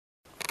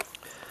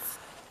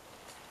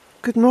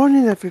Good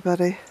morning,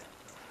 everybody.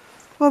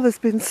 Well, there's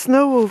been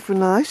snow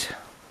overnight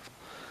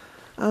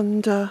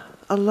and a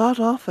lot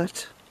of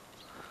it.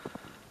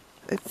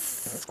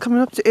 It's coming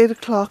up to 8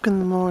 o'clock in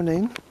the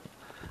morning.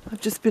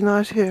 I've just been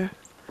out here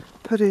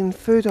putting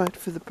food out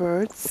for the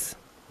birds.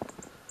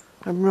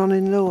 I'm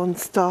running low on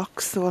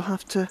stock, so I'll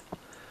have to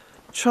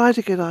try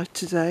to get out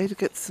today to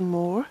get some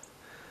more.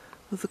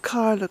 Well, the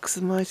car looks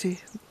a mighty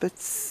bit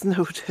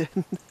snowed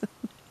in.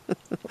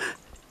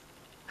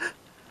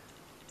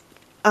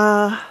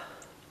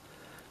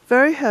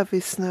 Very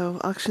heavy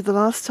snow. Actually, the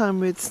last time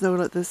we had snow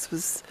like this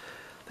was,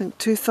 I think,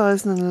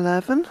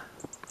 2011.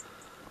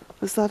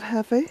 Was that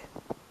heavy?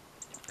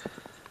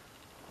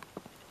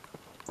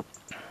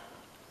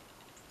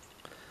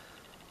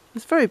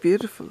 It's very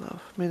beautiful though.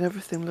 I mean,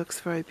 everything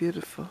looks very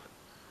beautiful.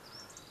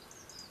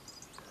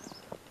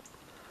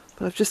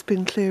 But I've just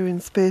been clearing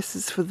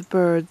spaces for the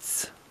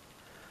birds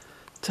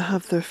to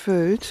have their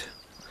food.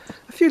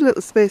 A few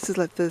little spaces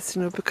like this,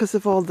 you know, because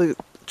of all the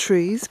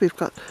trees. We've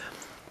got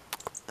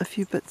a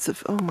few bits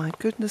of, oh my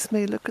goodness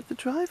me, look at the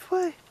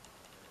driveway.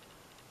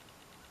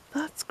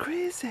 That's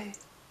crazy.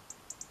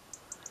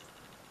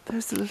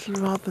 There's a little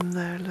robin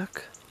there,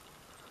 look.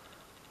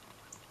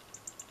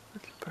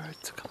 Little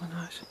birds are coming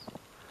out.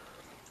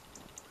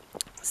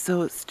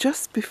 So it's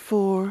just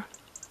before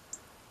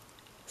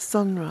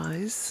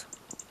sunrise.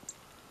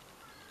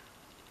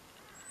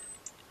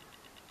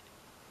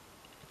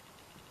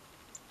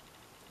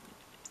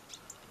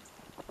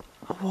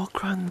 I'll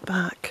walk round the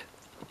back.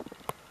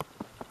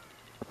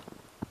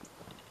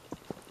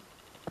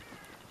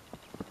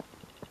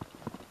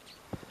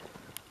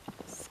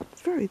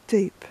 It's very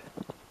deep.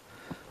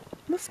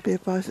 Must be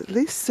about at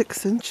least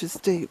 6 inches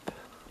deep.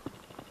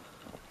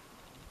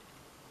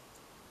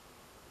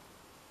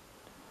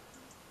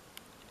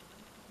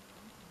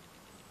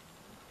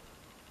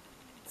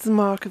 It's a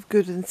mark of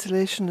good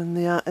insulation in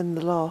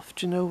the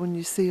loft, you know, when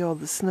you see all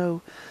the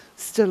snow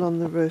still on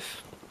the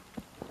roof.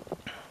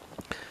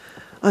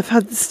 I've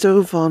had the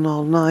stove on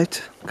all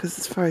night because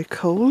it's very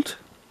cold.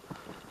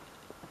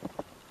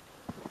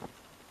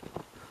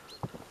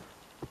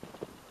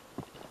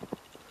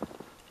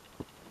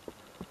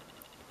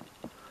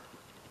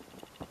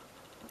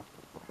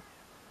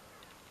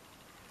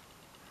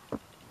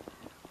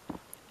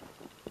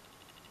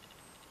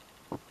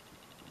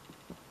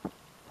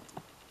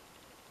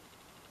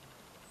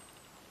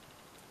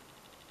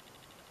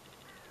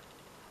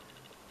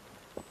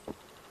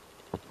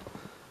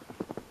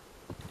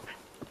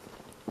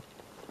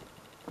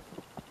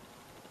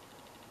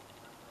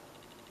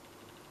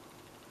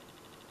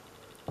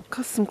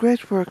 Got some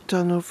great work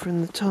done over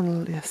in the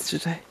tunnel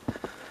yesterday.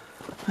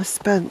 I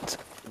spent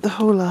the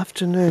whole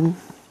afternoon,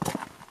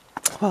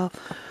 well,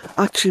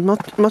 actually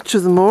much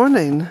of the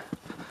morning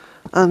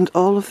and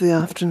all of the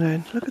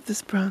afternoon. Look at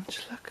this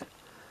branch, look.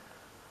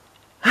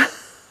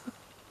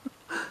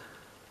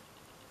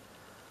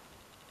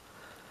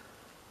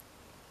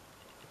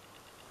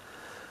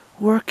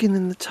 Working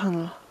in the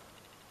tunnel.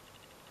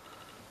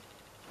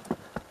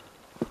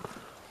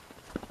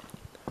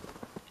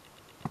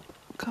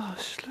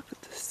 Gosh, look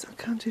at this. I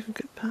can't even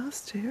get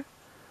past here.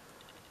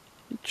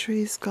 The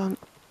tree's gone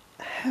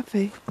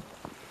heavy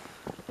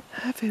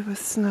with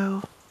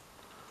snow.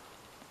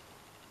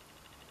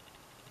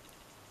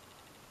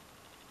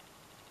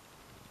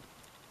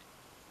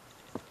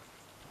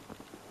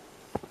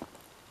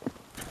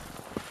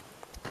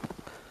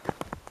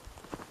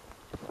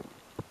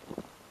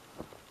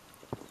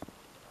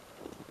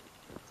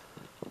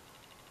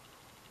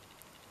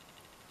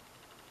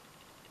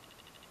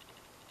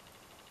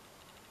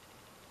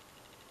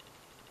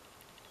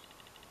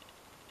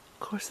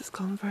 Of course, it's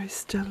gone very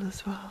still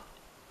as well.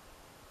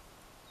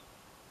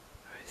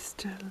 Very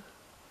still.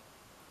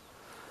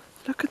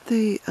 Look at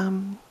the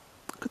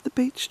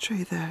beech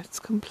tree there. It's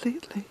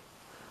completely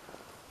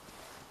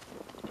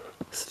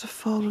sort of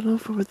fallen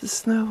over with the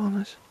snow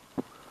on it.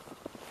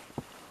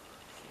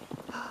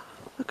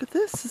 Look at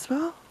this as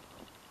well.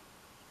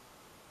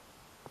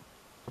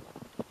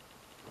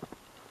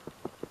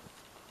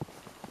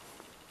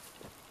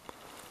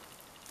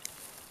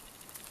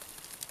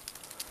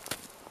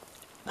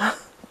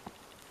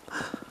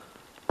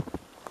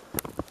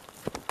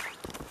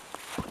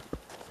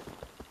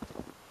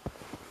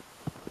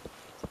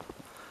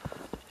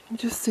 You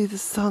can just see the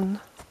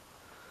sun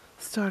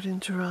starting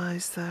to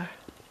rise there.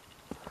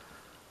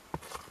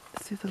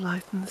 See the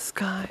light in the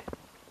sky.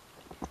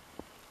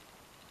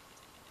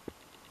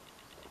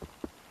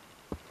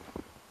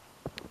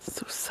 It's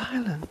so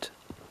silent.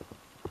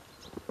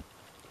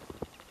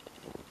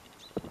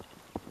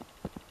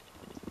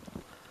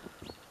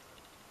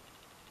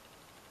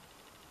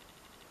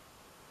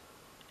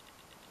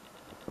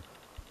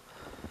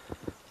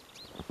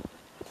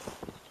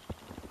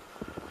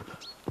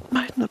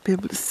 Might not be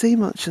able to see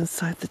much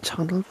inside the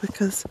tunnel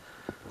because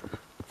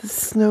the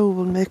snow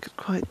will make it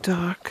quite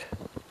dark.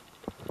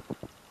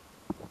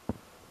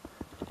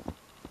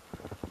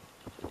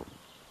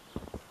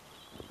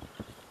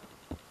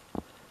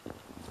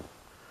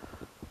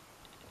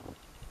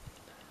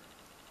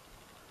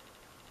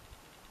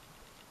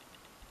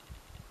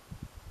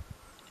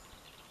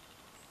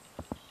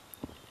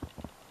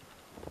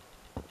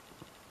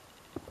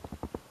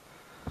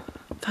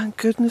 Thank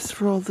goodness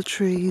for all the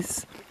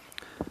trees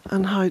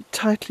and how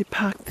tightly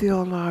packed they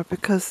all are,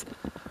 because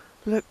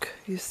look,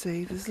 you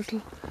see, there's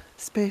little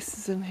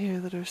spaces in here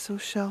that are so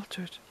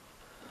sheltered.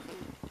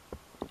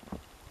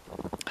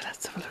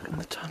 Let's have a look in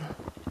the tunnel.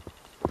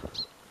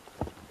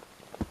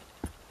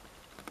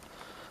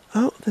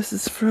 Oh, this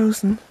is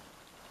frozen.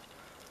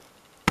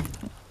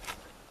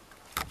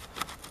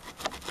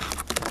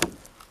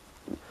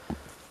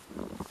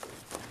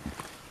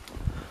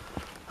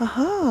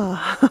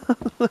 Aha!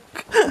 Look.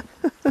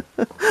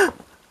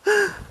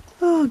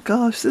 Oh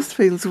gosh, this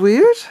feels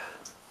weird.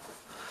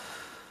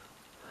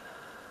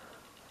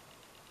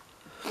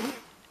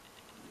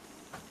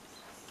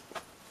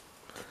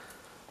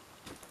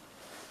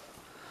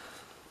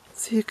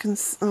 So you can,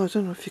 oh, I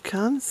don't know if you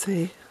can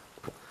see.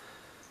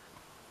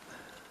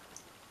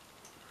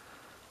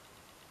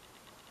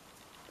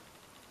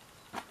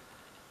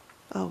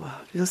 Oh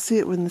well, you'll see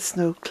it when the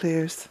snow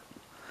clears.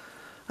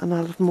 And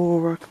I'll have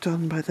more work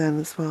done by then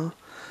as well.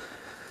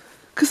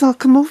 Because I'll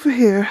come over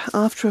here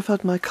after I've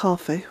had my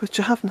coffee, which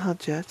I haven't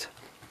had yet.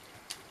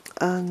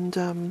 And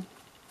I'll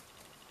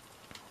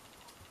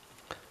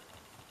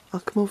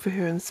come over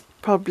here and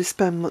probably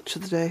spend much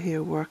of the day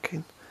here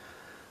working.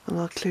 And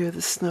I'll clear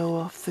the snow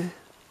off the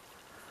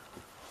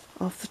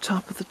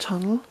top of the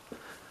tunnel.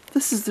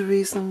 This is the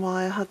reason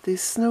why I had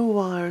these snow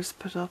wires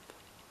put up.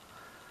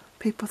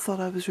 People thought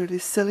I was really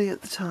silly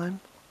at the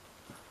time,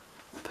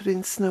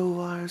 putting snow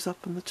wires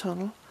up in the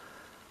tunnel.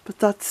 But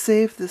that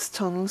saved this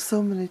tunnel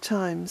so many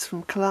times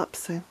from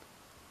collapsing.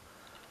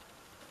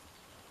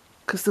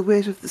 Because the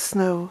weight of the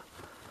snow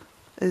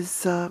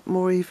is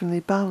more evenly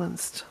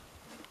balanced.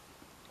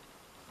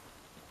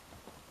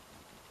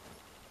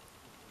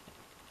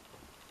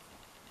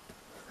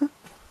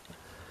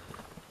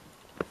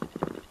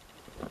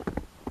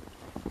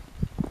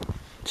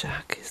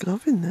 Jack is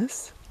loving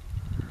this.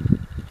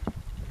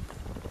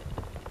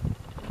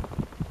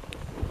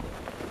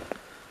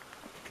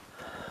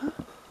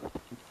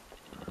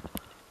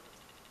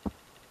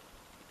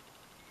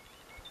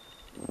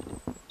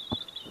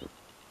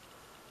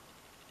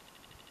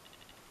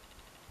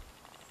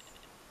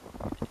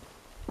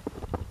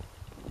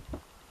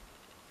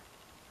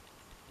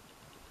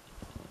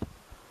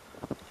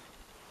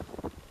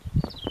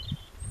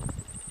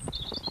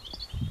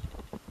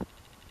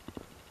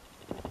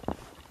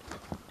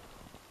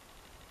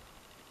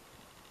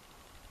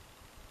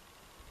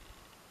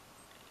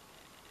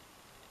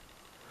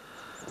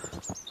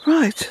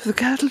 Right, the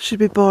kettle should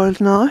be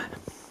boiled now.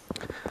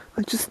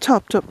 I just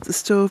topped up the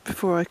stove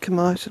before I come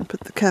out and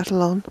put the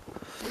kettle on.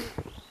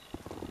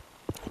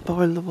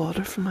 Boil the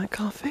water for my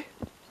coffee.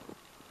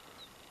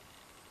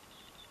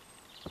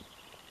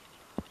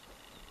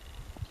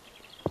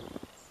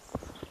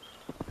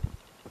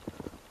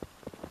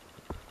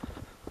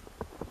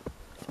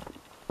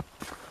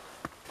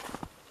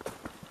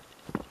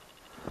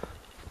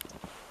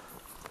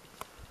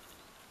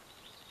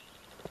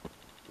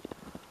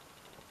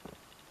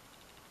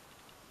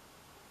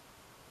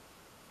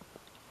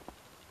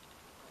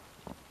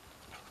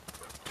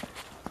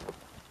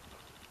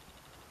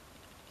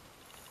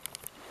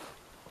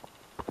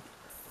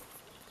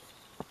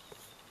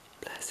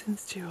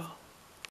 Blessings to you all.